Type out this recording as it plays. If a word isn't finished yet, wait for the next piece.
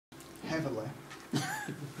heavily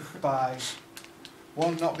by,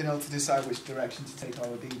 one, not being able to decide which direction to take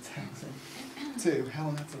all the details in. Two,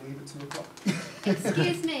 Helen had to leave at 2 o'clock.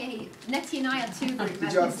 Excuse me, Nettie and I had 2 group members.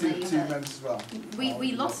 Did you have two members as well?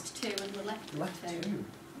 We lost 2 and were left with 2.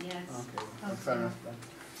 Yes. Okay, well, fair enough then.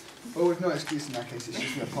 Well, we've no excuse in that case, it's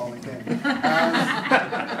just an appalling game.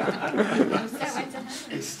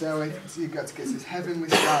 It's Stairway, so you've got to get to this heavenly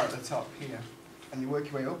star at the top here. And you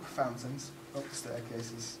work your way up fountains, up the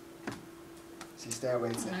staircases. So your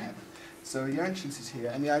stairway to heaven. So your entrance is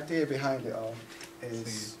here, and the idea behind it all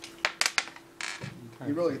is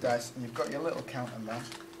you roll your dice, and you've got your little counter there.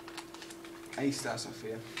 A starts off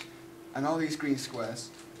here. And all these green squares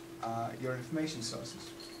are your information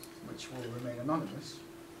sources, which will remain anonymous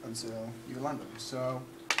until you land on them. So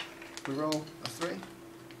we roll a 3.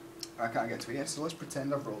 I can't get to it yet, so let's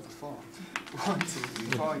pretend I've rolled a 4. 1, 2,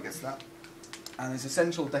 3, 4, you get to that. And there's a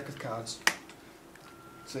central deck of cards.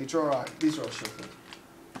 So you draw out, these are all shuffled.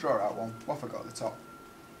 Draw out one, what have I got at the top?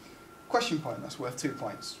 Question point, that's worth 2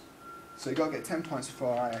 points. So you've got to get 10 points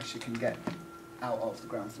before I actually can get out of the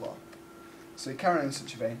ground floor. So you carry on in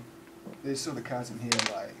such a vein. There's other cards in here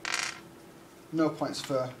like, no points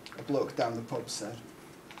for a bloke down the pub said.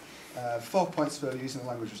 4 points for using the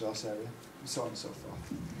language resource area, and so on and so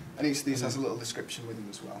forth. And each of these has a little description with them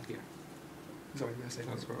as well. Yeah. Is that what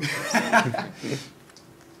you're going to say?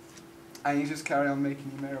 And you just carry on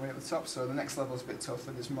making your merry way at the top. So the next level is a bit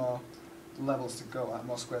tougher. There's more levels to go at,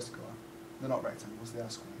 more squares to go at. They're not rectangles, they are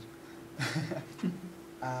squares.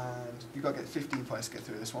 And you've got to get 15 points to get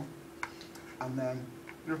through this one. And then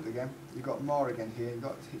you're up again. You've got more again here. You've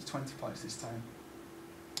got to hit 20 points this time.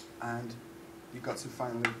 And you've got to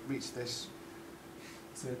finally reach this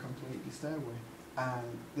to complete your stairway.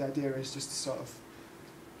 And the idea is just to sort of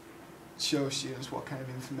show students what kind of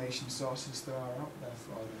information sources there are out there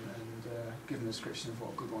for them, and give them a description of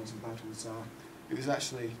what good ones and bad ones are. It was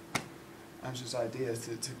actually Angela's idea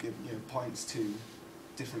to give points to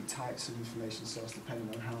different types of information source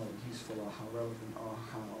depending on how useful or how relevant or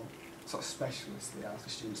how sort of specialist they are for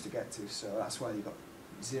students to get to. So that's why you got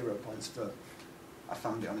 0 points for I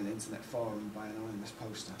found it on an internet forum by an anonymous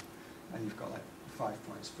poster, and you've got like 5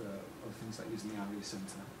 points for other things like using the ARIA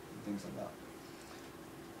Centre and things like that.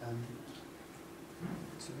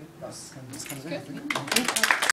 So yeah, that's kind of it, I think.